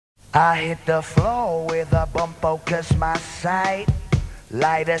I hit the floor with a bump, focus my sight.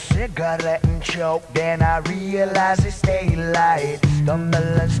 Light a cigarette and choke, then I realize it's daylight. Stumble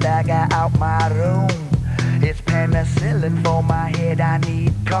and stagger out my room. It's penicillin for my head, I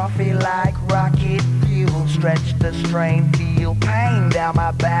need coffee like rocket fuel. Stretch the strain, feel pain down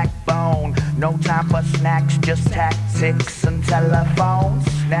my backbone. No time for snacks, just tactics and telephones.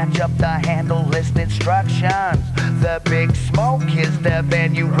 Snatch up the handle, list instructions. The big smoke is the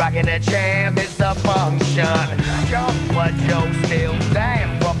venue, rocking the jam is the function. Jump but Joe still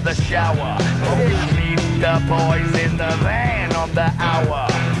damn from the shower. Leave the boys in the van on the hour.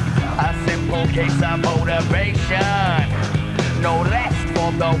 A simple case of motivation. No rest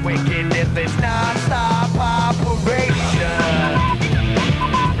for the wicked in this non-stop operation.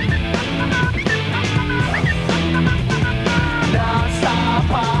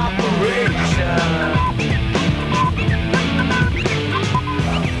 Non-stop operation.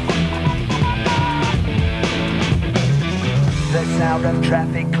 The sound of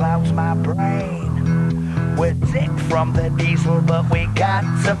traffic clouds my brain. We're sick from the diesel, but we got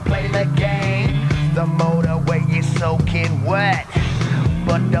to play the game. The motorway is soaking wet,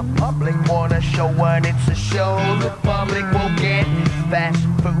 but the public wanna show when it's a show. The public will get fast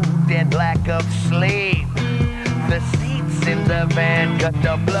food and lack of sleep. The seats in the van cut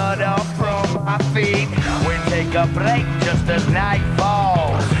the blood off from my feet. We take a break just as night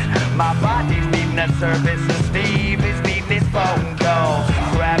falls. My body's needing a service and Steve is needing his phone calls.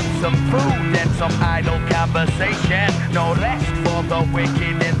 Grab some food and some idle conversation. No rest for the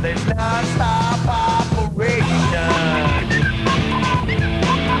wicked in this non-stop operation.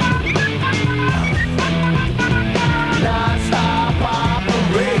 Non-stop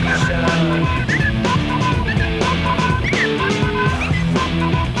operation.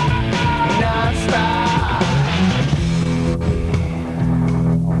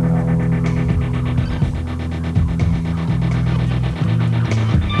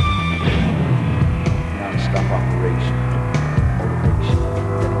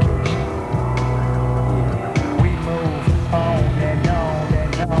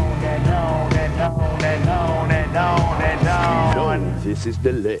 This is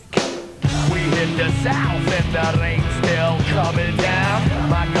the lick. We hit the south and the rain's still coming down.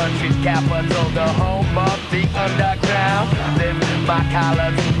 My country's capital, the home of the underground. Lift my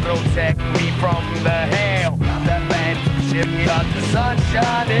collar to protect me from the hail. The band ship got the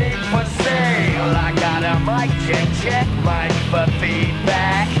sunshine ain't for sale. I got a mic check, mic for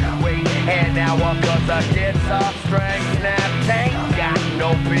feedback. Wait an hour cause the guitar strength snap tank. Got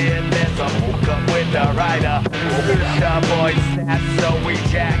no business, a hook up with the rider. The boy snaps, so we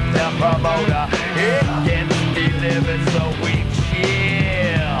jack the promoter. It gets delivered, so we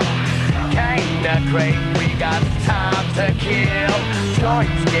chill. Kinda great, we got time to kill.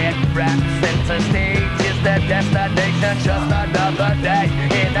 Joints get wrapped, center stage is the destination. Just another day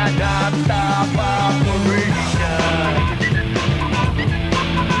in a non-stop operation.